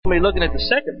We're looking at the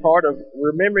second part of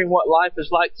remembering what life is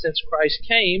like since Christ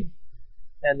came.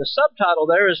 And the subtitle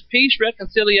there is Peace,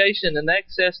 Reconciliation, and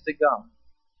Access to God.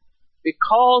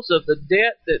 Because of the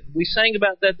debt that we sang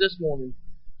about that this morning,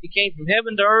 He came from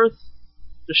heaven to earth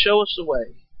to show us the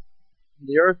way. From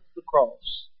the earth to the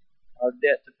cross, our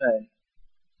debt to pay.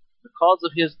 Because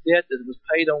of His debt that was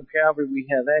paid on Calvary, we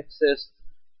have access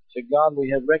to God.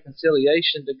 We have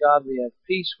reconciliation to God. We have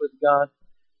peace with God.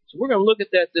 So we're going to look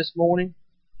at that this morning.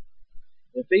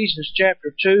 Ephesians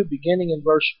chapter 2, beginning in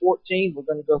verse 14. We're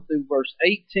going to go through verse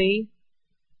 18.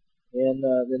 And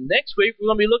then next week, we're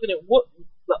going to be looking at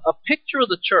a picture of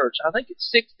the church. I think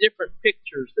it's 6 different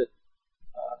pictures that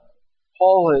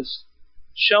Paul has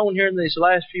shown here in these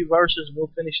last few verses. And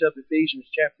we'll finish up Ephesians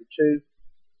chapter 2.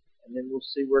 And then we'll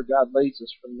see where God leads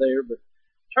us from there. But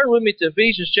turn with me to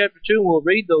Ephesians chapter 2, and we'll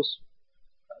read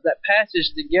that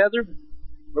passage together,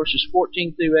 verses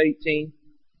 14 through 18.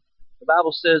 The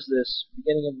Bible says this,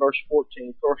 beginning in verse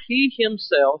 14, For He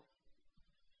Himself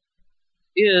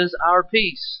is our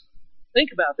peace. Think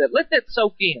about that. Let that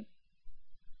soak in.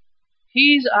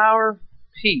 He's our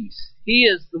peace. He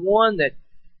is the one that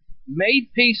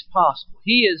made peace possible.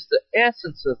 He is the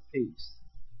essence of peace.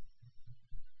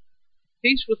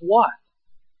 Peace with what?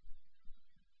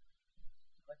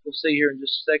 Like we'll see here in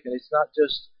just a second, it's not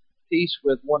just peace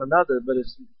with one another, but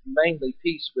it's mainly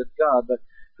peace with God. But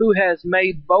who has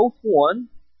made both one,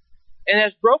 and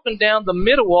has broken down the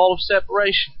middle wall of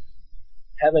separation,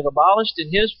 having abolished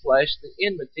in His flesh the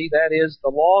enmity, that is,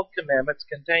 the law of commandments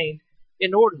contained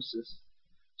in ordinances,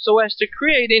 so as to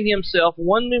create in Himself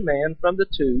one new man from the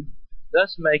two,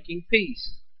 thus making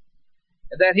peace,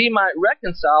 and that He might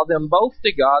reconcile them both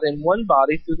to God in one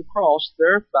body through the cross,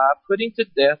 thereby putting to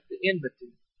death the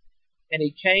enmity. And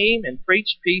He came and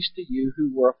preached peace to you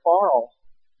who were afar off,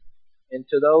 and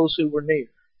to those who were near.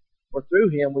 For through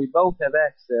Him we both have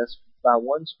access by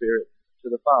one Spirit to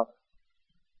the Father.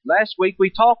 Last week we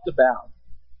talked about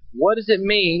what does it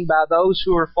mean by those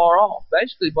who are far off.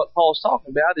 Basically what Paul's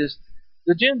talking about is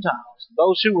the Gentiles.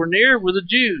 Those who were near were the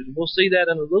Jews. We'll see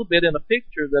that in a little bit in a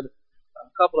picture, that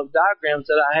a couple of diagrams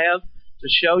that I have to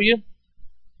show you.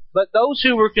 But those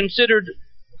who were considered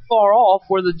far off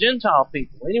were the Gentile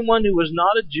people. Anyone who was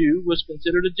not a Jew was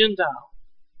considered a Gentile.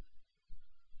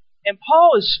 And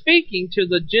Paul is speaking to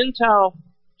the Gentile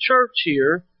church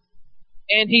here,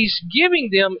 and he's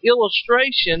giving them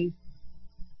illustration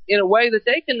in a way that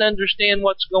they can understand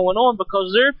what's going on,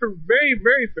 because they're very,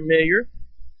 very familiar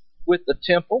with the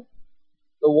temple,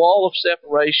 the wall of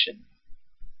separation,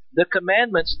 the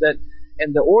commandments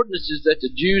and the ordinances that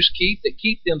the Jews keep that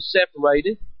keep them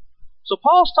separated. So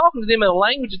Paul's talking to them in a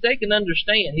language that they can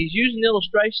understand. He's using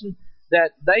illustration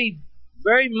that they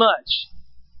very much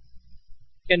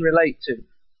can relate to.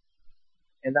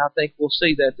 And I think we'll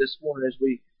see that this morning as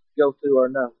we go through our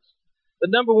notes. But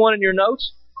number 1 in your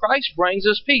notes, Christ brings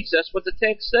us peace. That's what the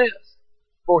text says.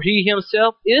 For He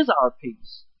Himself is our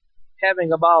peace,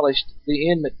 having abolished the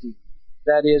enmity,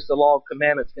 that is, the law of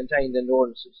commandments contained in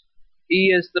ordinances.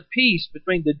 He is the peace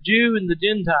between the Jew and the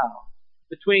Gentile,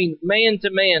 between man to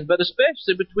man, but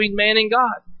especially between man and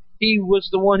God. He was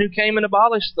the one who came and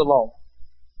abolished the law.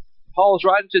 Paul is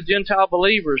writing to Gentile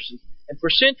believers, and for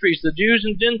centuries the Jews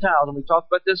and Gentiles, and we talked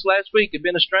about this last week, have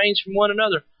been estranged from one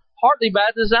another, partly by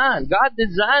design. God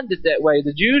designed it that way.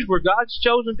 The Jews were God's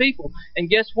chosen people, and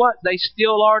guess what? They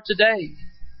still are today.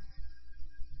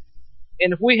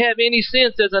 And if we have any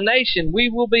sense as a nation, we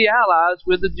will be allies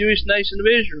with the Jewish nation of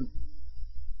Israel.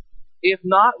 If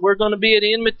not, we're going to be at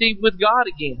enmity with God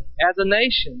again as a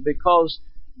nation, because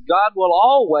God will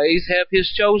always have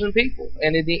His chosen people.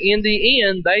 And in the end,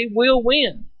 they will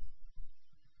win.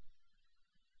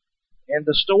 And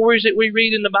the stories that we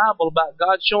read in the Bible about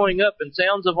God showing up in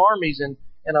sounds of armies and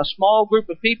a small group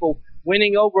of people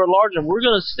winning over a large one, we're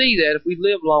going to see that if we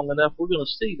live long enough, we're going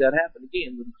to see that happen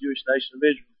again with the Jewish nation of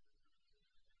Israel.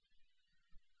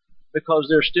 Because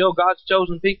they're still God's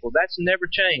chosen people. That's never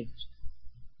changed.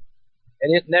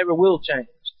 And it never will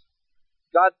change.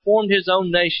 God formed His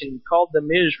own nation, called them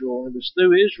Israel, and it was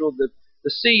through Israel that the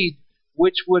seed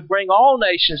which would bring all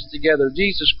nations together,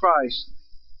 Jesus Christ,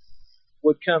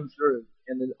 would come through.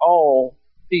 And then all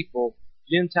people,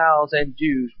 Gentiles and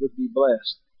Jews, would be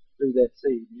blessed through that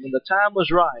seed. And when the time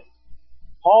was right,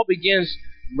 Paul begins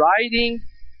writing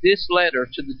this letter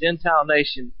to the Gentile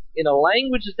nation in a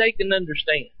language that they can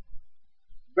understand.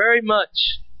 Very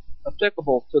much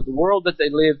applicable to the world that they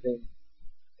lived in.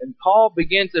 And Paul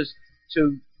begins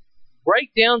to break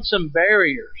down some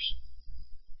barriers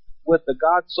with the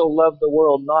God so loved the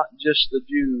world, not just the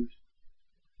Jews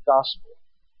gospel.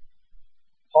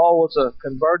 Paul was a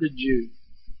converted Jew,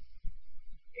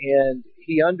 and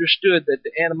he understood that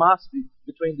the animosity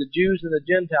between the Jews and the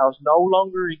Gentiles no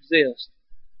longer exists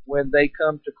when they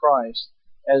come to Christ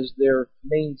as their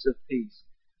means of peace.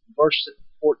 Verse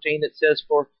 14, it says,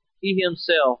 "For he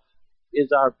himself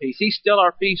is our peace." He's still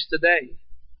our peace today.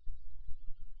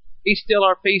 He's still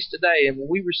our peace today. And when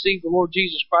we receive the Lord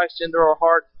Jesus Christ into our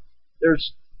heart,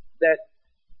 there's that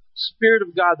Spirit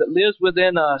of God that lives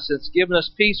within us that's given us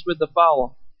peace with the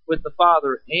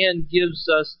Father, and gives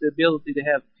us the ability to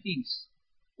have peace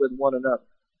with one another,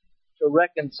 to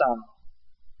reconcile.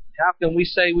 How can we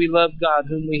say we love God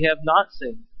whom we have not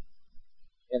seen,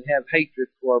 and have hatred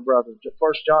for our brother?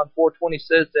 1 John 4:20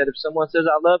 says that if someone says,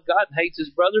 "I love God," and hates his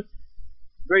brother,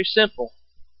 very simple,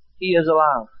 he is a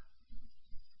liar.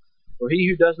 For he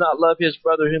who does not love his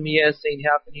brother whom he has seen,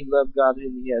 how can he love God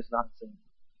whom he has not seen?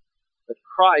 But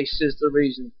Christ is the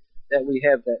reason that we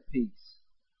have that peace.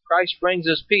 Christ brings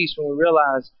us peace when we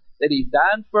realize that he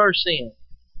died for our sin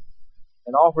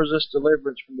and offers us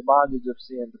deliverance from the bondage of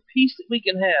sin. The peace that we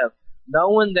can have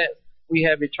knowing that we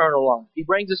have eternal life. He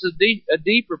brings us a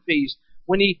deeper peace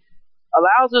when he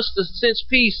allows us to sense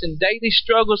peace in daily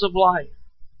struggles of life.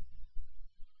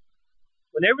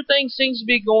 When everything seems to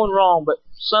be going wrong, but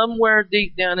somewhere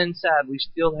deep down inside we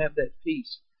still have that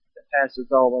peace that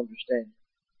passes all understanding.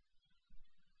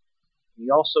 He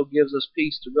also gives us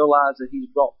peace to realize that he's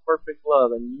brought perfect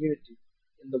love and unity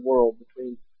in the world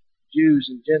between Jews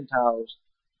and Gentiles.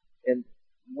 And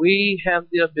we have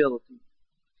the ability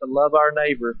to love our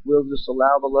neighbor if we'll just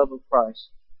allow the love of Christ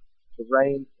to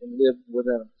reign and live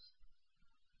within us.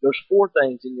 There's 4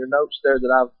 things in your notes there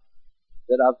that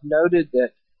I've noted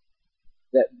that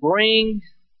bring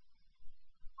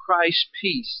Christ's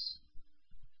peace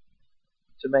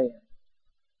to man.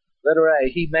 Letter A,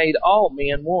 he made all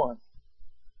men one.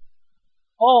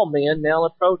 All men now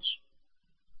approach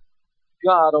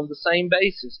God on the same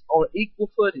basis, on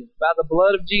equal footing, by the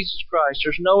blood of Jesus Christ.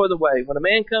 There's no other way. When a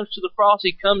man comes to the cross,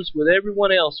 he comes with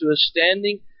everyone else who is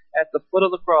standing at the foot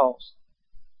of the cross,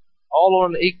 all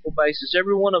on an equal basis.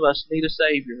 Every one of us need a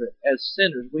Savior. As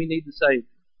sinners, we need the Savior.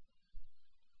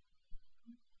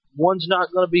 One's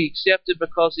not going to be accepted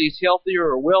because he's healthier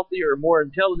or wealthier or more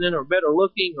intelligent or better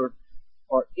looking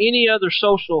or any other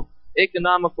social,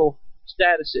 economical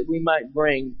status that we might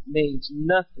bring means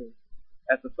nothing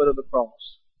at the foot of the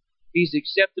cross. He's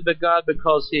accepted by God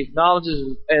because he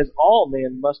acknowledges, as all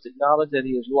men must acknowledge, that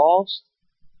he is lost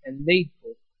and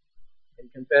needful in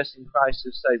confessing Christ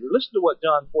as Savior. Listen to what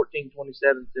John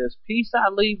 14:27 says. "Peace I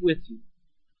leave with you.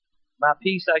 My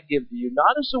peace I give to you.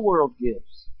 Not as the world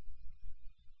gives,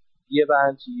 give I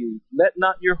unto you. Let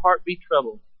not your heart be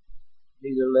troubled,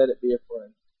 neither let it be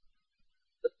afraid."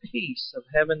 The peace of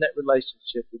having that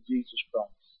relationship with Jesus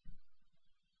Christ.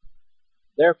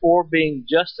 Therefore, being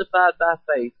justified by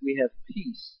faith, we have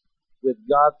peace with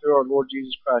God through our Lord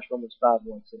Jesus Christ, Romans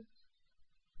 5:1 says.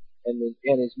 And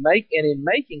in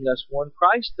making us one,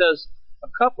 Christ does a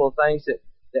couple of things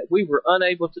that we were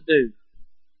unable to do.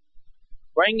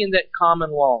 Bringing that common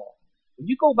law. When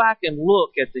you go back and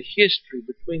look at the history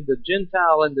between the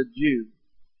Gentile and the Jew,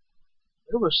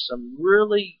 there was some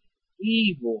really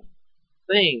evil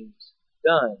things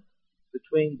done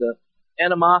between the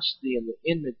animosity and the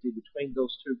enmity between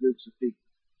those two groups of people.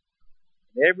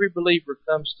 And every believer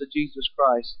comes to Jesus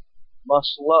Christ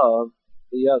must love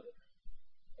the other.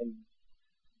 And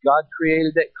God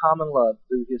created that common love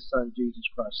through His Son Jesus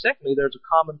Christ. Secondly, there's a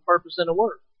common purpose in the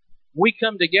work. We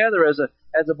come together as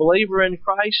a believer in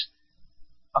Christ.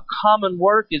 A common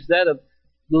work is that of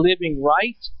living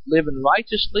right, living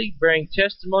righteously, bearing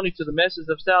testimony to the message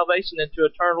of salvation and to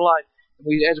eternal life.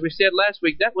 As we said last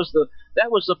week, that was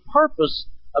the purpose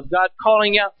of God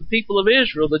calling out the people of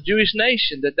Israel, the Jewish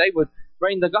nation, that they would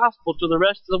bring the gospel to the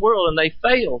rest of the world, and they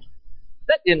failed.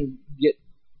 That didn't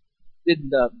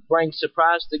bring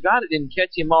surprise to God. It didn't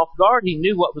catch Him off guard. He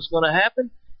knew what was going to happen.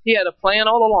 He had a plan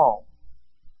all along.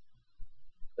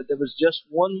 But there was just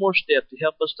one more step to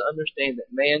help us to understand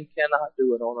that man cannot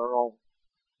do it on our own.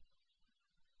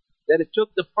 That it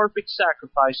took the perfect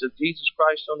sacrifice of Jesus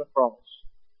Christ on the cross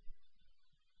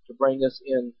to bring us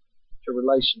into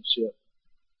relationship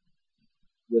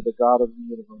with the God of the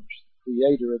universe,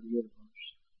 Creator of the universe.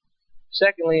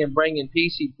 Secondly, in bringing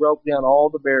peace, He broke down all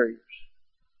the barriers.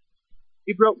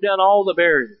 He broke down all the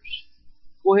barriers.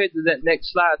 Go ahead to that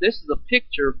next slide. This is a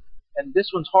picture, and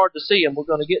this one's hard to see, and we're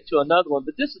going to get to another one,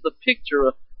 but this is a picture,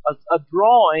 a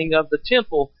drawing of the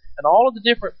temple and all of the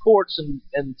different courts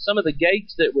and some of the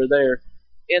gates that were there.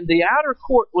 And the outer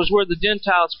court was where the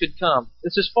Gentiles could come.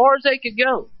 It's as far as they could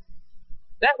go.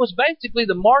 That was basically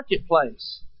the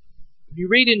marketplace. If you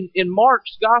read in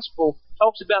Mark's Gospel,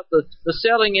 talks about the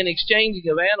selling and exchanging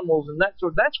of animals and that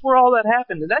sort. That's where all that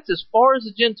happened, and that's as far as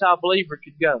a Gentile believer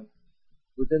could go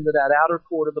within that outer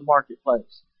court of the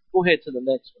marketplace. Go ahead to the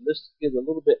next one. This gives a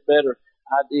little bit better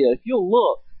idea. If you'll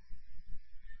look,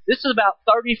 this is about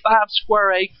 35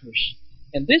 square acres,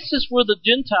 and this is where the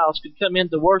Gentiles could come in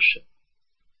to worship.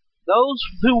 Those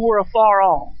who were afar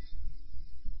off.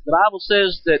 The Bible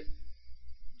says that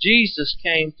Jesus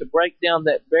came to break down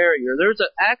that barrier. There's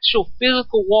an actual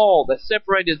physical wall that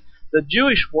separated the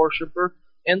Jewish worshiper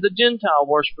and the Gentile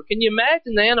worshiper. Can you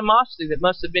imagine the animosity that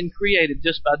must have been created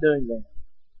just by doing that?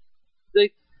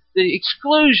 The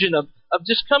exclusion of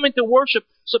just coming to worship.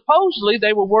 Supposedly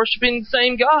they were worshiping the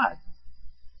same God.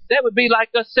 That would be like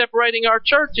us separating our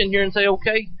church in here and say,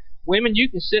 okay, women, you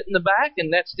can sit in the back,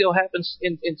 and that still happens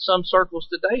in some circles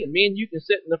today, and men, you can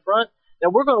sit in the front. Now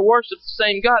we're going to worship the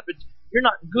same God, but you're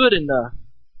not good enough.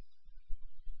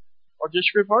 Or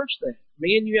just reverse that.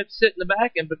 Men, you have to sit in the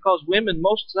back, and because women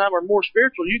most of the time are more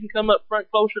spiritual, you can come up front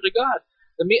closer to God.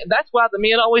 That's why the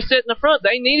men always sit in the front.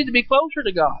 They needed to be closer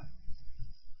to God.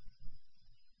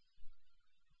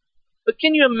 But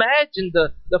can you imagine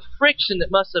the friction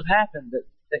that must have happened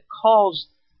that caused,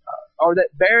 or that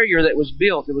barrier that was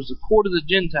built? It was the court of the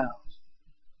Gentiles.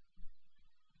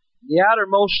 The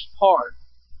outermost part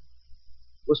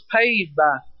was paved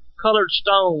by colored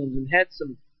stones and had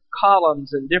some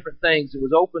columns and different things. It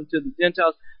was open to the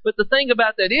Gentiles. But the thing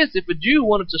about that is, if a Jew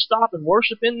wanted to stop and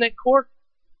worship in that court,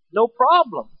 no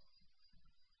problem.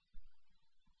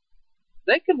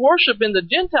 They could worship in the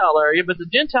Gentile area, but the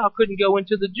Gentile couldn't go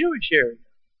into the Jewish area.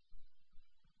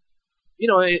 You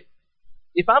know,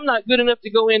 if I'm not good enough to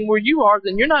go in where you are,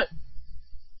 then you're not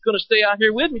going to stay out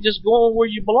here with me. Just go on where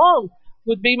you belong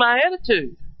would be my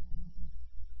attitude.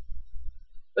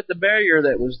 But the barrier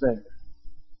that was there,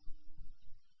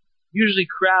 usually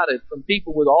crowded from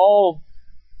people with all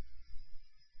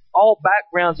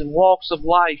backgrounds and walks of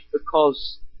life,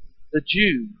 because the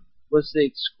Jew was the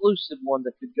exclusive one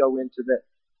that could go into that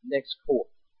next court.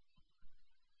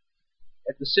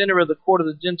 At the center of the court of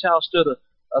the Gentiles stood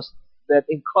that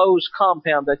enclosed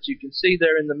compound that you can see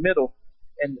there in the middle,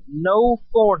 and no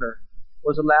foreigner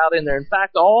was allowed in there. In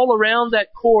fact, all around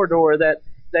that corridor,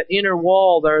 that inner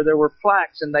wall there were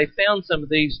plaques, and they found some of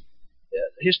these.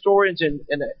 Historians and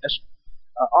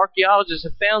archaeologists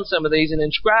have found some of these, and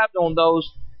inscribed on those,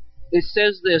 it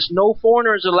says this: no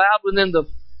foreigner is allowed within the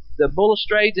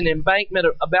balustrades and embankment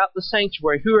about the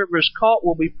sanctuary. Whoever is caught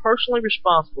will be personally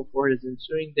responsible for his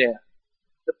ensuing death.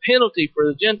 The penalty for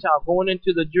the Gentile going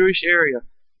into the Jewish area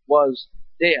was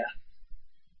death.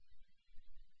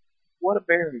 What a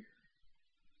barrier.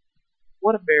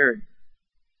 What a barrier.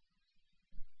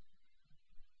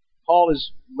 Paul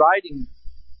is writing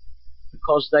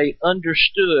because they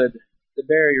understood the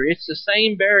barrier. It's the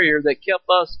same barrier that kept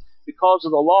us, because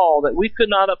of the law that we could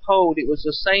not uphold. It was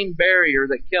the same barrier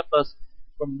that kept us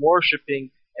from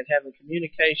worshiping and having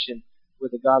communication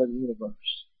with the God of the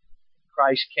universe.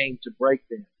 Christ came to break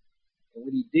them. And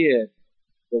when He did,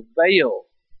 the veil,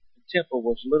 the temple,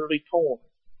 was literally torn,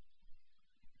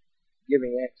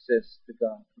 giving access to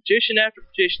God. Petition after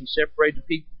petition separated the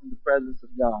people from the presence of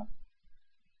God.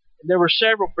 And there were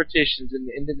several petitions.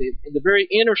 In the very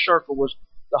inner circle was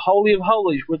the Holy of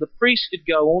Holies, where the priest could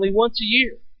go only once a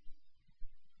year.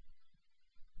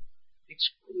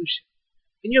 Exclusion.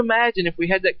 Can you imagine if we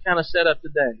had that kind of setup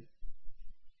today?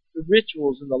 The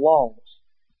rituals and the laws.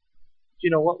 But you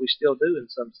know what? We still do in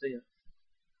some sense.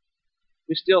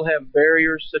 We still have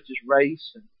barriers such as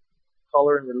race and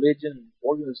color and religion and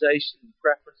organization and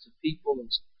preference of people and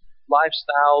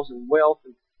lifestyles and wealth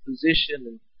and position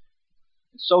and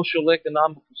social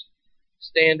economic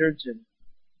standards and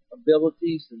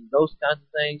abilities and those kinds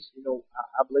of things. You know,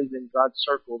 I believe in God's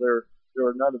circle there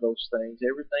are none of those things.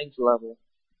 Everything's level.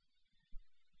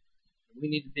 We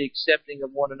need to be accepting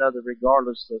of one another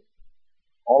regardless of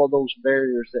all of those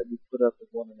barriers that we put up with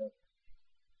one another.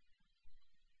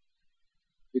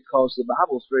 Because the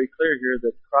Bible is very clear here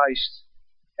that Christ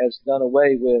has done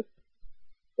away with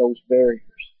those barriers.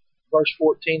 Verse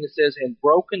 14, it says, and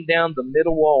broken down the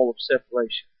middle wall of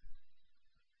separation.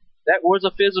 That was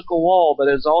a physical wall, but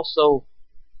it's also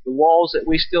the walls that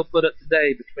we still put up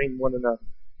today between one another.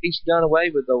 He's done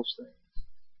away with those things.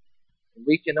 And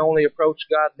we can only approach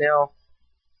God now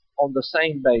on the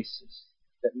same basis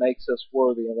that makes us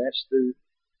worthy, and that's through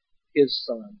His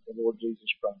Son, the Lord Jesus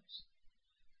Christ.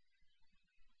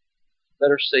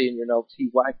 Better see in your notes, He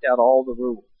wiped out all the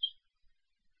rules.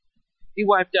 He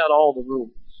wiped out all the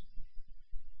rules.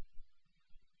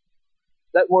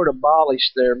 That word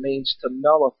abolish there means to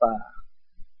nullify,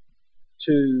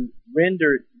 to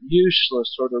render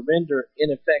useless, or to render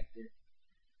ineffective.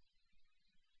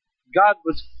 God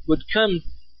would come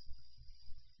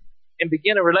and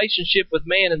begin a relationship with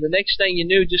man, and the next thing you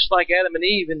knew, just like Adam and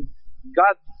Eve, and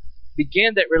God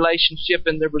began that relationship,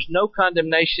 and there was no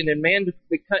condemnation, and man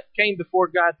came before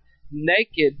God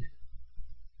naked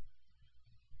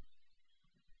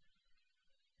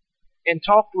and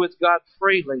talked with God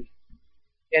freely.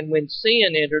 And when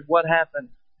sin entered, what happened?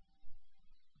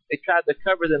 They tried to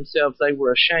cover themselves. They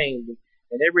were ashamed.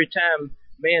 And every time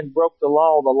man broke the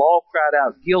law cried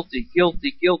out, guilty,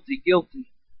 guilty, guilty, guilty.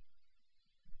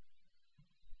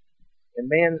 And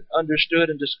man understood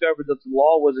and discovered that the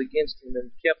law was against him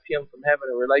and kept him from having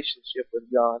a relationship with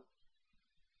God.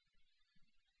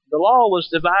 The law was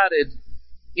divided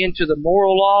into the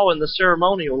moral law and the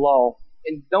ceremonial law.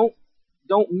 And don't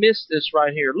miss this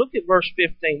right here. Look at verse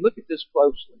 15. Look at this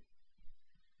closely.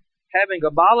 Having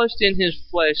abolished in his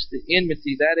flesh the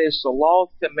enmity, that is, the law of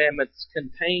commandments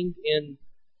contained in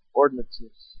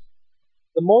ordinances.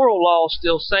 The moral law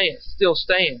still stands.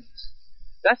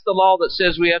 That's the law that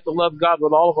says we have to love God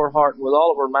with all of our heart, and with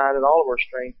all of our mind, and all of our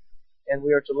strength, and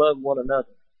we are to love one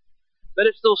another. But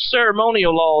it's those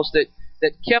ceremonial laws that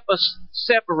kept us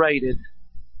separated,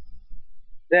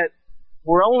 that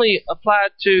were only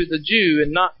applied to the Jew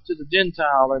and not to the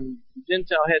Gentile, and the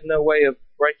Gentile had no way of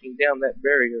breaking down that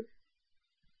barrier.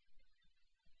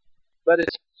 But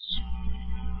it's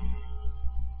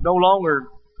no longer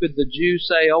could the Jew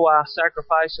say, oh, I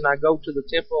sacrifice and I go to the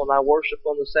temple and I worship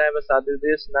on the Sabbath, I do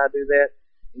this and I do that.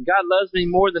 And God loves me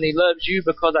more than He loves you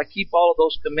because I keep all of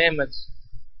those commandments.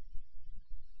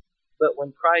 But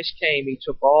when Christ came, He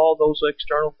took all those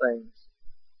external things,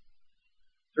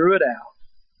 threw it out,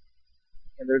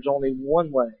 and there's only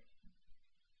one way.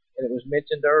 And it was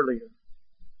mentioned earlier,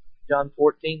 John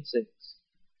 14:6.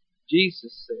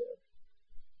 Jesus said,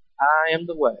 I am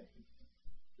the way,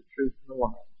 the truth, and the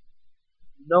life.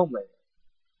 No man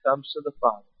comes to the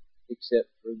Father except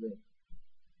through me.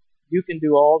 You can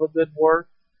do all the good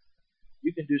work.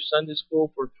 You can do Sunday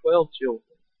school for 12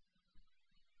 children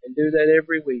and do that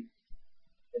every week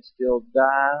and still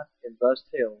die and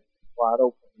bust hell wide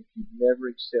open if you've never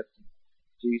accepted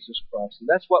Jesus Christ. And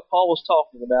that's what Paul was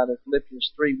talking about in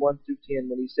Philippians 3:1-10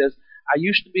 when he says, I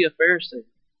used to be a Pharisee.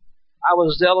 I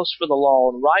was zealous for the law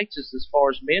and righteous as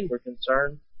far as men were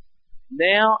concerned.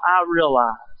 Now I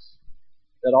realize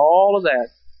that all of that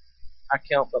I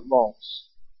count but loss,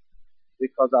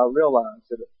 because I realize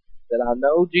that I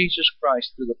know Jesus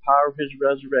Christ through the power of His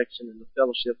resurrection and the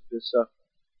fellowship of His suffering.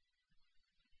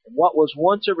 And what was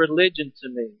once a religion to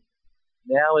me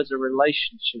now is a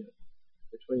relationship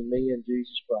between me and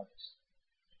Jesus Christ.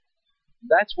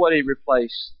 That's what He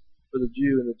replaced for the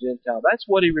Jew and the Gentile. That's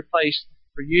what He replaced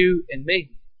for you and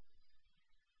me.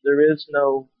 There is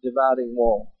no dividing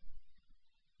wall.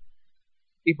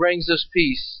 He brings us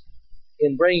peace.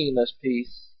 In bringing us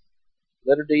peace,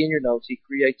 letter D in your notes, He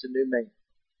creates a new man.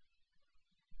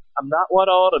 I'm not what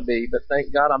I ought to be, but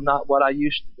thank God I'm not what I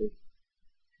used to be.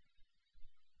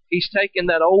 He's taken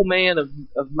that old man of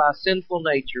my sinful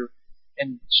nature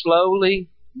and slowly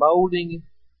molding,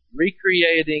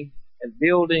 recreating, and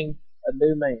building a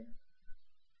new man.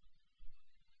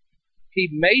 He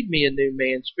made me a new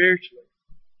man spiritually.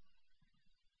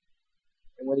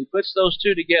 And when He puts those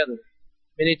two together,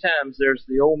 many times there's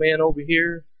the old man over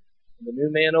here and the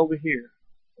new man over here.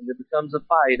 And there becomes a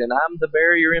fight, and I'm the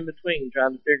barrier in between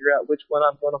trying to figure out which one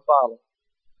I'm going to follow.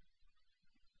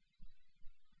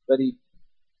 But He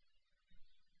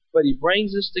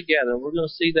brings us together. We're going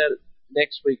to see that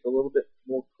next week a little bit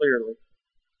more clearly.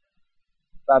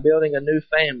 By building a new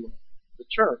family, the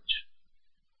church.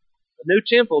 A new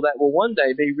temple that will one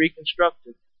day be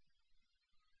reconstructed.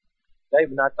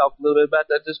 Dave and I talked a little bit about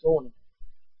that this morning.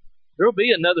 There will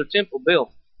be another temple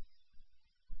built.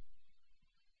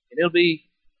 And it'll be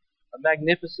a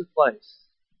magnificent place.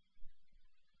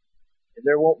 And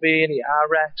there won't be any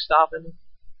Iraq stopping it.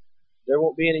 There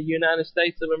won't be any United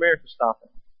States of America stopping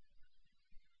it.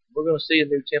 We're going to see a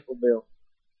new temple built.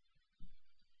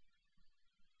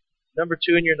 Number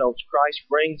 2 in your notes, Christ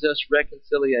brings us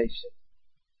reconciliation.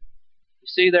 You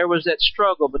see, there was that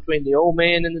struggle between the old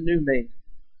man and the new man.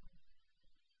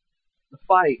 The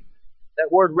fight.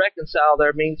 That word reconcile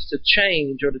there means to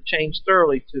change, or to change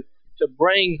thoroughly, to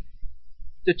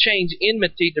change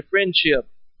enmity to friendship,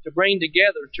 to bring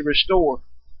together, to restore.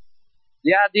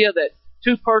 The idea that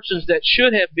two persons that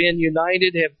should have been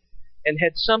united and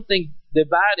had something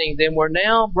dividing them were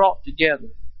now brought together.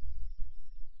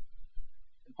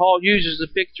 And Paul uses the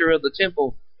picture of the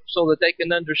temple so that they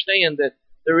can understand that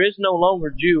there is no longer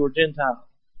Jew or Gentile.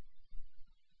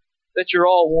 That you're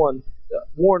all one.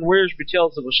 Warren Wiersbe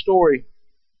tells of a story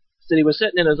that he was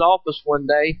sitting in his office one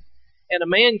day, And a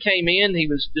man came in. He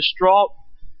was distraught,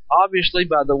 obviously,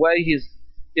 by the way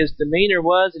his demeanor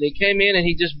was. And he came in and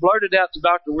he just blurted out to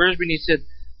Dr. Wiersbe, and he said,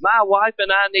 "My wife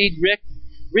and I need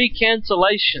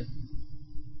reconciliation."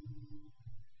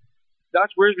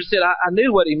 Dr. Wiersbe said, I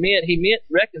knew what he meant. He meant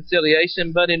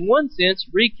reconciliation, but in one sense,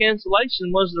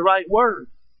 reconciliation was the right word.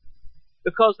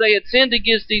 Because they had sinned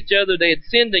against each other, they had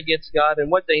sinned against God, and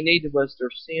what they needed was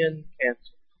their sin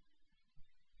canceled.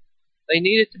 They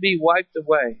needed to be wiped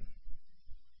away.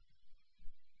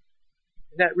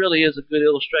 And that really is a good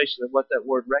illustration of what that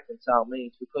word reconcile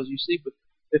means. Because you see,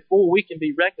 before we can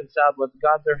be reconciled with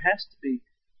God, there has to be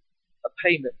a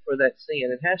payment for that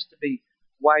sin. It has to be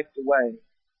wiped away.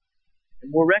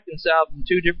 And we're reconciled in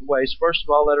two different ways. First of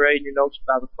all, letter A in your notes,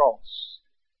 by the cross.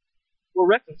 We're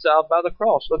reconciled by the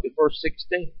cross. Look at verse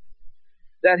 16.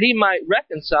 That he might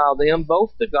reconcile them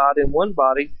both to God in one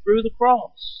body through the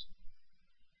cross.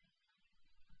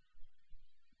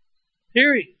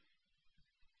 Period.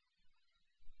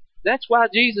 That's why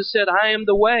Jesus said, "I am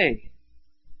the way."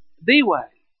 The way.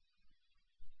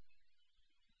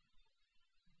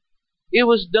 It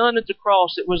was done at the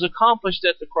cross. It was accomplished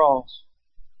at the cross.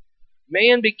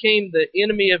 Man became the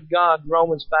enemy of God,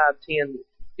 Romans 5:10.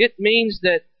 It means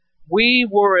that we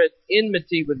were at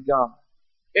enmity with God.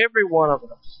 Every one of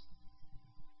us.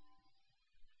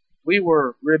 We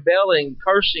were rebelling,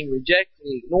 cursing,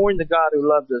 rejecting, ignoring the God who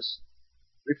loved us,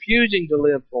 refusing to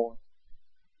live for Him.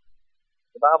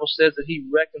 The Bible says that He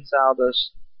reconciled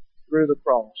us through the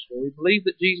cross. When we believe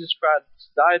that Jesus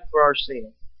Christ died for our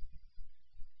sins,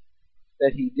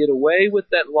 that He did away with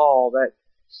that law, that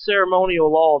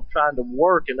ceremonial law of trying to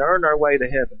work and earn our way to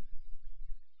heaven.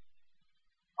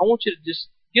 I want you to just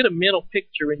get a mental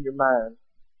picture in your mind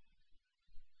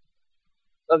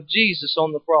of Jesus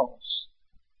on the cross,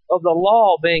 of the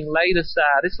law being laid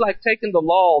aside. It's like taking the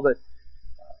law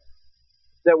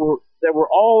that were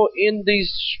all in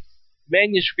these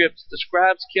manuscripts the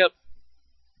scribes kept,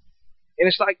 and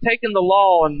it's like taking the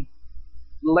law and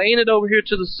laying it over here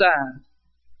to the side.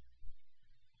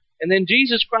 And then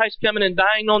Jesus Christ coming and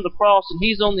dying on the cross, and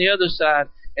He's on the other side.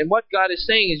 And what God is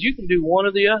saying is you can do one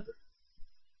or the other.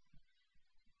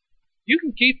 You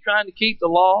can keep trying to keep the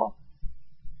law.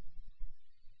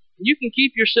 You can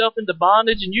keep yourself into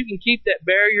bondage, and you can keep that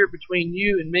barrier between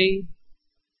you and me.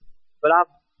 But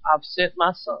I've sent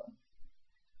my Son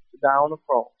to die on the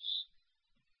cross.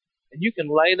 And you can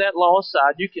lay that law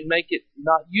aside. You can make it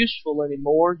not useful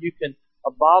anymore. You can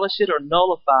abolish it or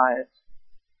nullify it.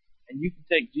 And you can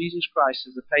take Jesus Christ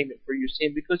as a payment for your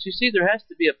sin. Because you see, there has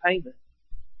to be a payment.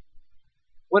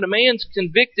 When a man's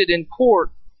convicted in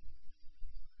court,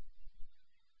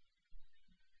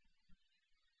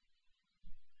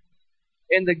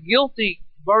 and the guilty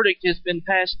verdict has been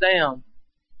passed down,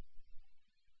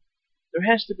 there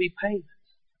has to be payment.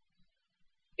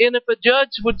 And if a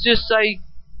judge would just say,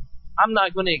 "I'm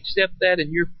not going to accept that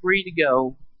and you're free to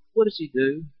go," what does he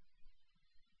do?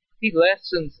 He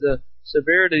lessens the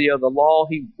severity of the law.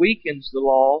 He weakens the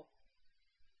law.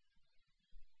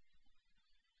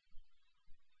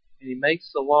 And he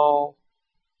makes the law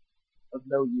of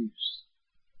no use.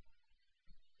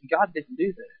 And God didn't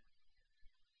do that.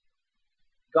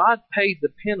 God paid the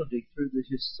penalty through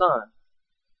His Son.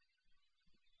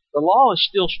 The law is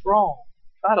still strong.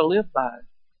 Try to live by it.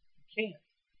 You can't.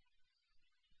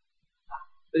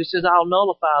 But He says, "I'll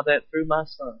nullify that through my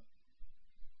Son."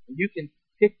 And you can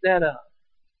pick that up.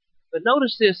 But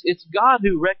notice this, it's God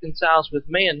who reconciles with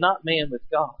man, not man with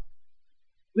God.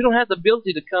 We don't have the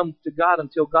ability to come to God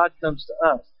until God comes to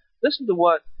us. Listen to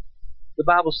what the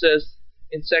Bible says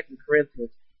in 2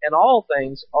 Corinthians. "And all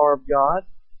things are of God,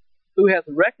 who hath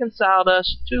reconciled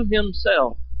us to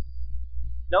Himself."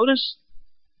 Notice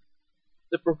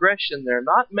the progression there.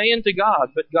 Not man to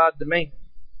God, but God to man.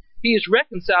 He has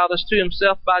reconciled us to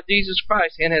Himself by Jesus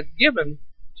Christ and has given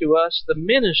to us the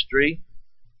ministry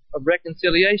of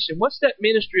reconciliation. What's that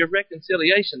ministry of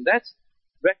reconciliation? That's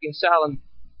reconciling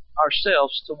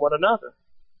ourselves to one another.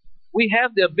 We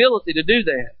have the ability to do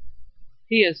that.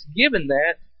 He has given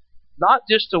that not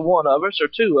just to one of us or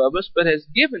two of us, but has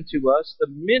given to us the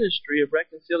ministry of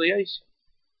reconciliation.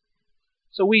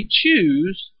 So we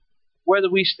choose whether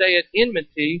we stay at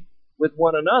enmity with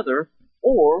one another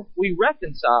or we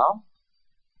reconcile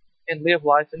and live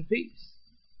life in peace.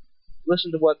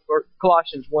 Listen to what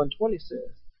Colossians 1:20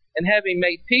 says. "And having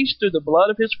made peace through the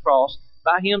blood of His cross,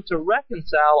 by Him to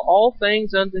reconcile all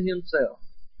things unto Himself.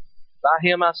 By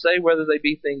Him, I say, whether they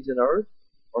be things in earth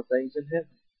or things in heaven."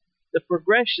 The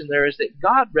progression there is that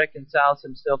God reconciles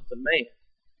Himself to man,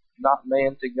 not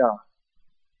man to God.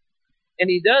 And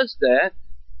He does that.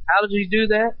 How does He do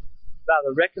that? By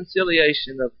the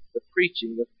reconciliation of the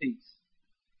preaching of peace.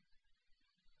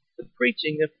 the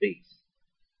preaching of peace.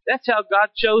 That's how God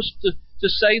chose to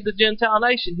save the Gentile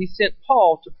nation. He sent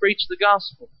Paul to preach the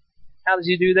gospel. How does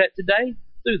He do that today?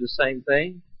 Through the same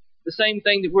thing. The same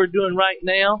thing that we're doing right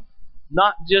now.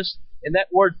 Not just, and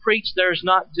that word preach there is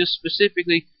not just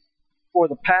specifically for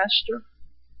the pastor,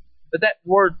 but that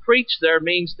word preach there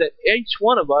means that each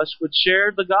one of us would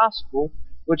share the gospel,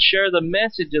 would share the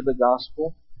message of the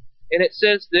gospel. And it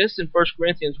says this in 1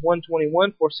 Corinthians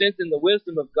 1:21, for since in the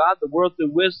wisdom of God, the world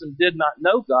through wisdom did not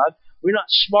know God, we're not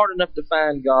smart enough to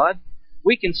find God.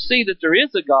 We can see that there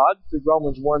is a God, as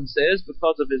Romans 1 says,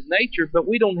 because of His nature, but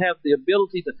we don't have the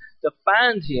ability to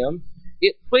find Him.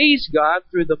 It pleased God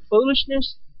through the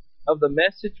foolishness of the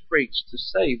message preached to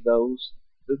save those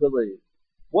who believe.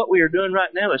 What we are doing right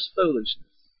now is foolishness.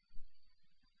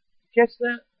 Catch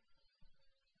that?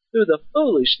 Through the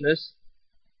foolishness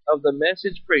of the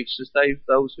message preached to save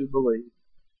those who believe.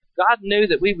 God knew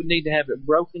that we would need to have it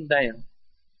broken down.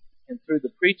 And through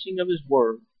the preaching of His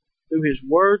Word, through His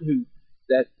Word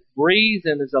that breathes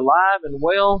and is alive and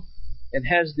well and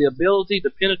has the ability to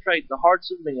penetrate the hearts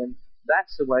of men,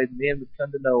 that's the way men would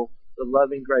come to know the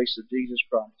loving grace of Jesus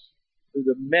Christ, through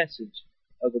the message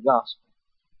of the gospel.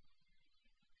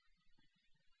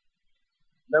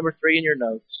 Number 3 in your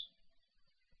notes.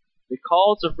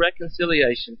 Because of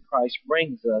reconciliation, Christ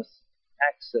brings us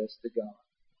access to God.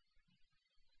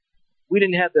 We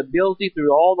didn't have the ability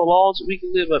through all the laws that we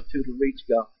could live up to reach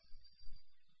God.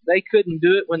 They couldn't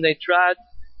do it when they tried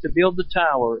to build the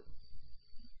tower.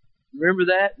 Remember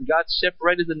that? And God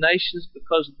separated the nations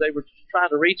because they were trying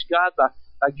to reach God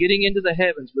by getting into the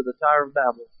heavens with the Tower of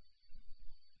Babel.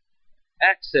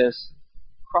 Access.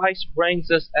 Christ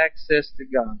brings us access to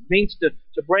God. It means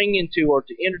to bring into or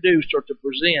to introduce or to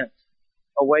present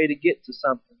a way to get to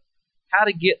something. How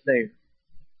to get there.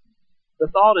 The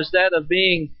thought is that of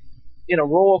being in a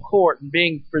royal court and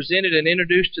being presented and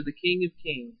introduced to the King of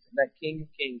Kings. And that King of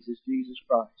Kings is Jesus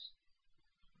Christ.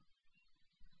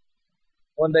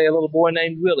 One day a little boy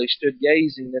named Willie stood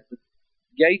gazing at the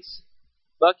gates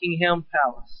of Buckingham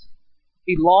Palace.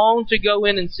 He longed to go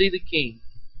in and see the King.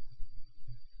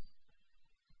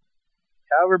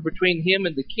 However, between him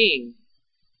and the King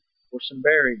were some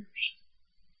barriers.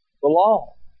 The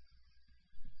law.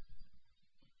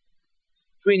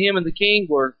 Between him and the King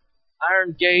were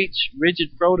iron gates,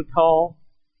 rigid protocol,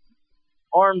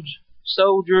 armed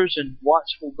soldiers and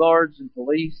watchful guards and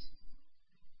police.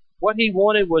 What he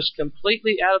wanted was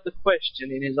completely out of the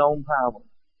question in his own power.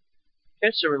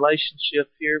 Catch the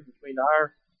relationship here between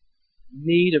our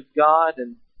need of God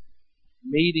and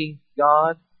meeting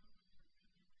God.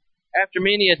 After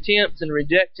many attempts and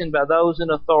rejection by those in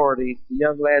authority, the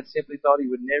young lad simply thought he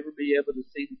would never be able to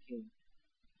see the King.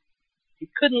 He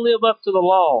couldn't live up to the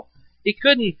law. He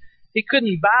couldn't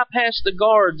bypass the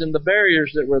guards and the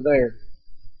barriers that were there.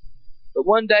 But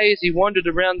one day as he wandered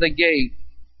around the gate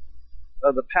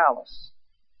of the palace,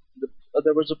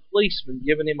 there was a policeman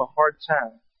giving him a hard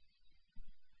time.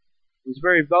 He was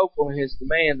very vocal in his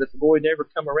demand that the boy never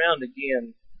come around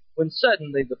again, when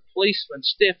suddenly the policeman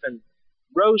stiffened,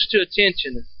 rose to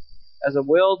attention as a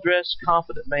well-dressed,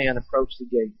 confident man approached the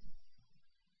gate.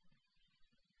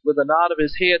 With a nod of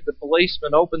his head, the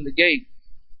policeman opened the gate,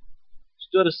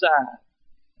 stood aside.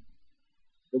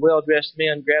 The well-dressed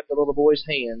man grabbed the little boy's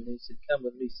hand and he said, "Come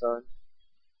with me, son."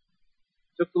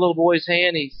 Took the little boy's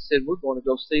hand, he said, "We're going to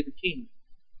go see the King."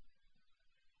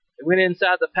 They went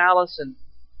inside the palace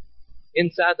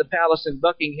in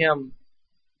Buckingham.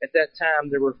 At that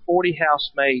time, there were 40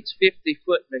 housemaids, 50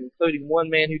 footmen, including one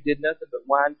man who did nothing but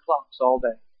wind clocks all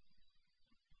day.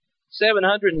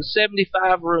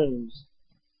 775 rooms,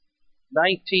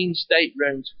 19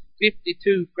 staterooms,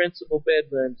 52 principal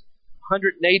bedrooms,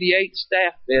 188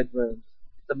 staff bedrooms.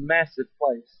 It's a massive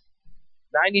place.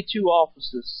 92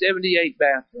 offices, 78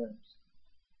 bathrooms.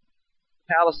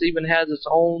 The palace even has its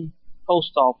own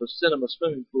post office, cinema,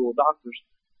 swimming pool, doctor's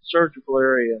surgical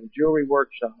area, and jewelry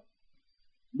workshop.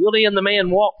 Willie and the man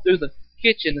walked through the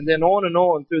kitchen and then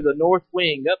on through the north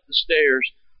wing, up the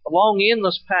stairs, along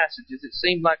endless passages. It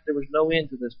seemed like there was no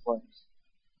end to this place.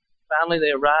 Finally,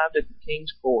 they arrived at the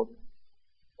King's quarter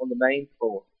on the main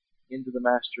floor, into the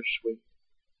master's suite.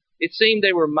 It seemed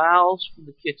they were miles from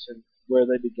the kitchen where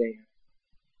they began.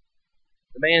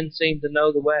 The man seemed to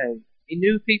know the way. He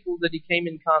knew people that he came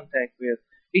in contact with.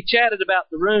 He chatted about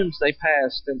the rooms they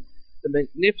passed and the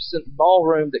magnificent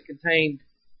ballroom that contained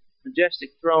majestic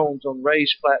thrones on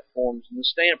raised platforms, and the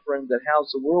stamp room that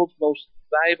housed the world's most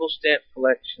valuable stamp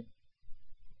collection.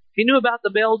 He knew about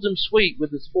the Belgium suite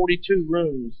with its 42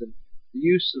 rooms and the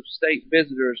use of state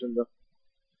visitors and the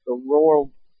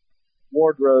royal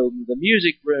wardrobe, and the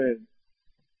music room,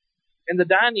 In the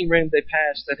dining room they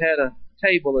passed that had a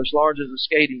table as large as a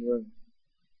skating room.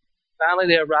 Finally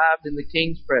they arrived in the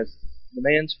king's presence. The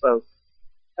man spoke.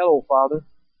 "Hello, Father.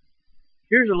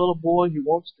 Here's a little boy who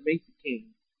wants to meet the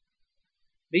king.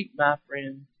 Meet my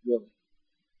friend Willie."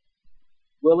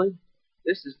 "Willie,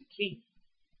 this is the king."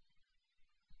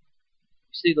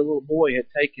 You see, the little boy had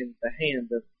taken the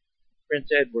hand of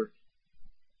Prince Edward,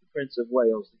 the Prince of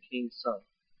Wales, the king's son.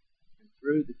 And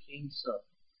through the king's son,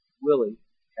 Willie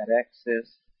had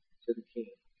access to the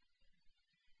king.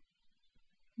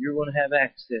 You're going to have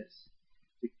access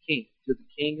to the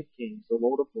King of Kings, the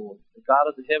Lord of Lords, the God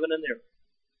of the heaven and earth.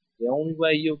 The only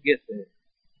way you'll get there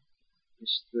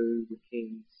is through the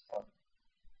king's